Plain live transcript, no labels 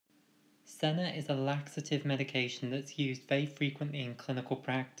Senna is a laxative medication that's used very frequently in clinical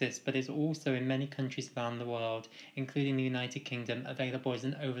practice, but is also in many countries around the world, including the United Kingdom, available as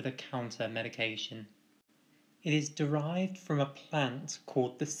an over-the-counter medication. It is derived from a plant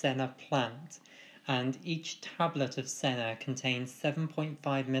called the Senna plant, and each tablet of Senna contains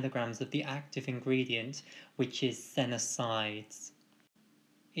 7.5 milligrams of the active ingredient, which is Sennacides.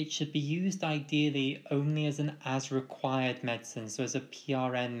 It should be used ideally only as an as-required medicine, so as a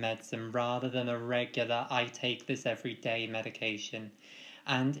PRN medicine, rather than a regular I take this every day medication.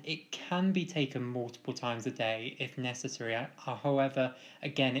 And it can be taken multiple times a day if necessary. However,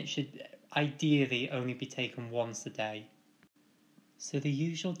 again, it should ideally only be taken once a day. So the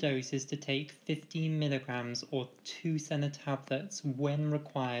usual dose is to take 15 milligrams or 2 Senna tablets when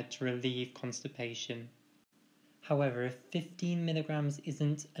required to relieve constipation. However, if 15 milligrams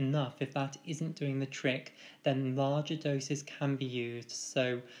isn't enough, if that isn't doing the trick, then larger doses can be used,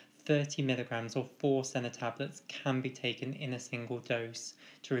 so 30 milligrams or 4 Senna tablets can be taken in a single dose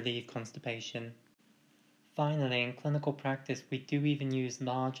to relieve constipation. Finally, in clinical practice, we do even use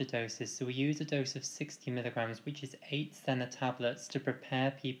larger doses, so we use a dose of 60 milligrams, which is 8 Senna tablets, to prepare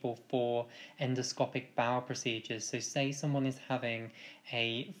people for endoscopic bowel procedures. So say someone is having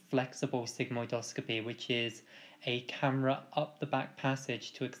a flexible sigmoidoscopy, which is a camera up the back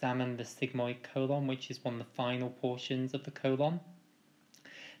passage to examine the sigmoid colon, which is one of the final portions of the colon.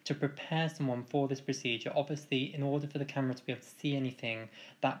 To prepare someone for this procedure, obviously, in order for the camera to be able to see anything,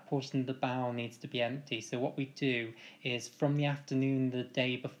 that portion of the bowel needs to be empty. So what we do is, from the afternoon the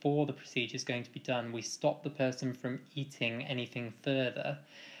day before the procedure is going to be done, we stop the person from eating anything further,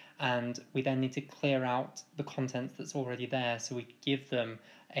 and we then need to clear out the contents that's already there. So we give them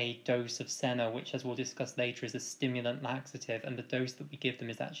a dose of Senna, which, as we'll discuss later, is a stimulant laxative, and the dose that we give them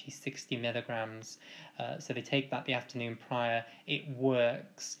is actually 60 milligrams. So they take that the afternoon prior. It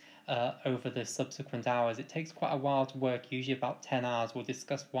works over the subsequent hours. It takes quite a while to work, usually about 10 hours. We'll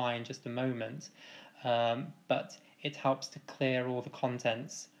discuss why in just a moment. But it helps to clear all the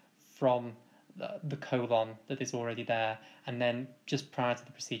contents from the colon that is already there, and then just prior to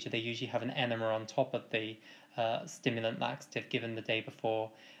the procedure they usually have an enema on top of the stimulant laxative given the day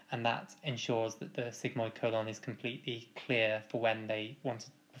before, and that ensures that the sigmoid colon is completely clear for when they want to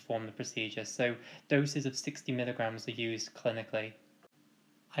perform the procedure. So doses of 60 milligrams are used clinically.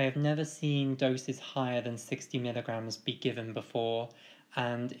 I have never seen doses higher than 60 milligrams be given before,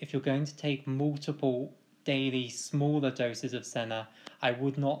 and if you're going to take multiple daily smaller doses of Senna, I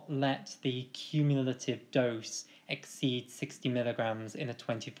would not let the cumulative dose exceed 60 milligrams in a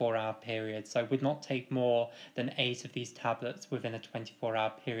 24-hour period. So I would not take more than 8 of these tablets within a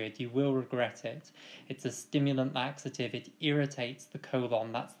 24-hour period. You will regret it. It's a stimulant laxative. It irritates the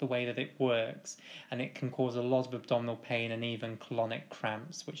colon. That's the way that it works. And it can cause a lot of abdominal pain and even colonic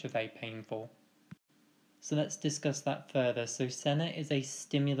cramps, which are very painful. So let's discuss that further. So Senna is a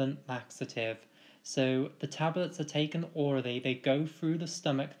stimulant laxative. So the tablets are taken orally, they go through the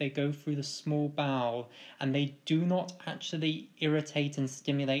stomach, they go through the small bowel, and they do not actually irritate and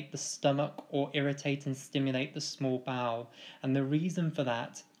stimulate the stomach or irritate and stimulate the small bowel. And the reason for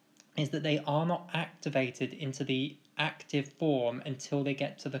that is that they are not activated into the active form until they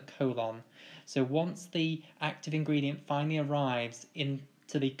get to the colon. So once the active ingredient finally arrives into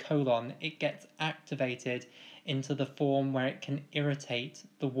the colon, it gets activated into the form where it can irritate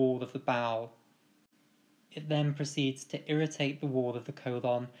the wall of the bowel. It then proceeds to irritate the wall of the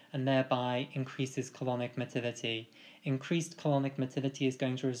colon and thereby increases colonic motility. Increased colonic motility is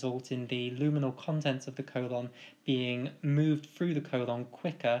going to result in the luminal contents of the colon being moved through the colon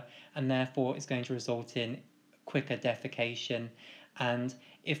quicker, and therefore is going to result in quicker defecation. And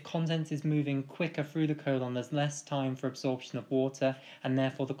if content is moving quicker through the colon, there's less time for absorption of water, and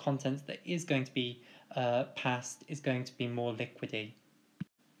therefore the contents that is going to be passed is going to be more liquidy.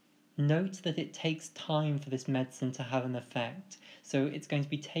 Note that it takes time for this medicine to have an effect. So it's going to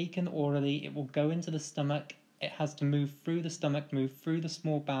be taken orally, it will go into the stomach, it has to move through the stomach, move through the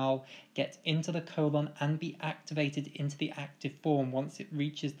small bowel, get into the colon and be activated into the active form once it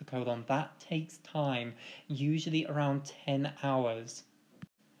reaches the colon. That takes time, usually around 10 hours.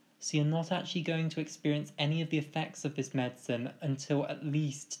 So you're not actually going to experience any of the effects of this medicine until at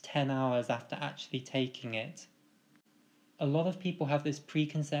least 10 hours after actually taking it. A lot of people have this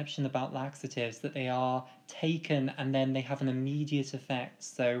preconception about laxatives that they are taken and then they have an immediate effect.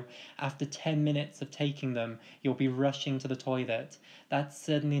 So after 10 minutes of taking them, you'll be rushing to the toilet. That's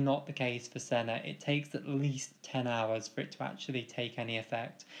certainly not the case for Senna. It takes at least 10 hours for it to actually take any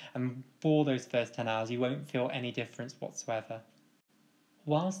effect. And for those first 10 hours, you won't feel any difference whatsoever.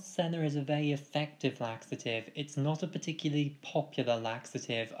 Whilst Senna is a very effective laxative, it's not a particularly popular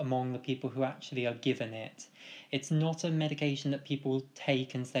laxative among the people who actually are given it. It's not a medication that people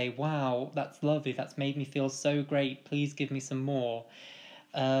take and say, wow, that's lovely, that's made me feel so great, please give me some more.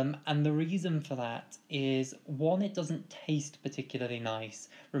 And the reason for that is, one, it doesn't taste particularly nice.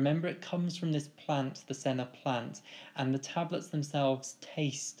 Remember, it comes from this plant, the senna plant, and the tablets themselves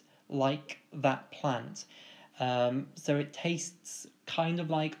taste like that plant. So it tastes kind of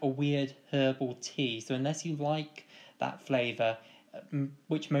like a weird herbal tea. So unless you like that flavour,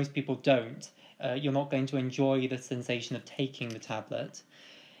 which most people don't, you're not going to enjoy the sensation of taking the tablet.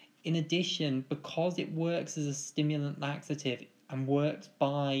 In addition, because it works as a stimulant laxative and works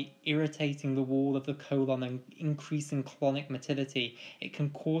by irritating the wall of the colon and increasing colonic motility, it can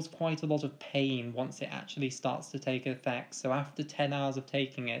cause quite a lot of pain once it actually starts to take effect. So after 10 hours of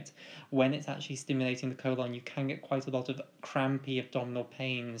taking it, when it's actually stimulating the colon, you can get quite a lot of crampy abdominal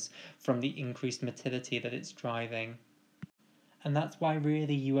pains from the increased motility that it's driving. And that's why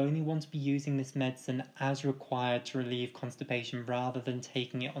really you only want to be using this medicine as required to relieve constipation rather than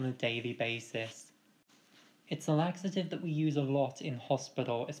taking it on a daily basis. It's a laxative that we use a lot in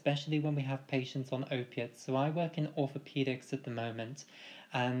hospital, especially when we have patients on opiates. So I work in orthopedics at the moment,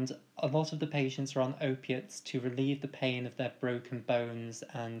 and a lot of the patients are on opiates to relieve the pain of their broken bones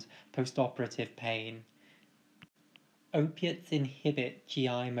and post-operative pain. Opiates inhibit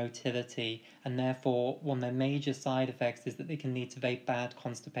GI motility, and therefore one of their major side effects is that they can lead to very bad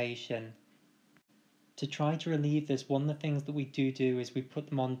constipation. To try to relieve this, one of the things that we do is we put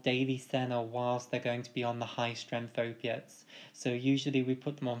them on daily Senna whilst they're going to be on the high strength opiates. So usually we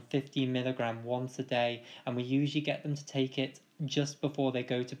put them on 50 milligram once a day, and we usually get them to take it just before they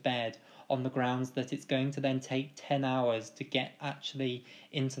go to bed, on the grounds that it's going to then take 10 hours to get actually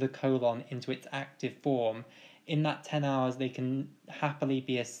into the colon, into its active form. In that 10 hours, they can happily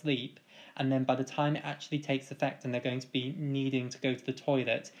be asleep, and then by the time it actually takes effect and they're going to be needing to go to the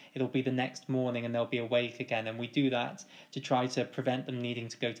toilet, it'll be the next morning and they'll be awake again. And we do that to try to prevent them needing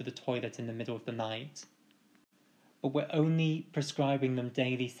to go to the toilet in the middle of the night. But we're only prescribing them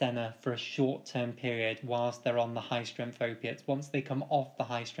daily Senna for a short-term period whilst they're on the high-strength opiates. Once they come off the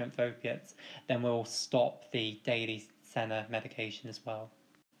high-strength opiates, then we'll stop the daily Senna medication as well.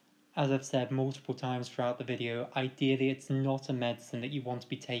 As I've said multiple times throughout the video, ideally it's not a medicine that you want to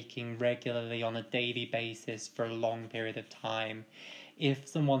be taking regularly on a daily basis for a long period of time. If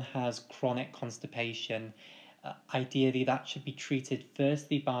someone has chronic constipation, ideally that should be treated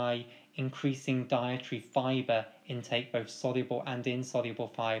firstly by increasing dietary fibre intake, both soluble and insoluble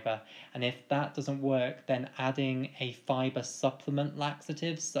fibre, and if that doesn't work, then adding a fibre supplement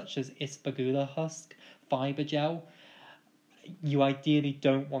laxative such as ispagula husk, fibre gel. You ideally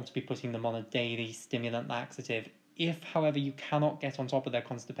don't want to be putting them on a daily stimulant laxative. If, however, you cannot get on top of their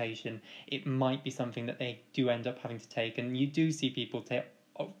constipation, it might be something that they do end up having to take, and you do see people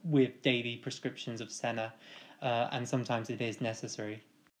with daily prescriptions of Senna, and sometimes it is necessary.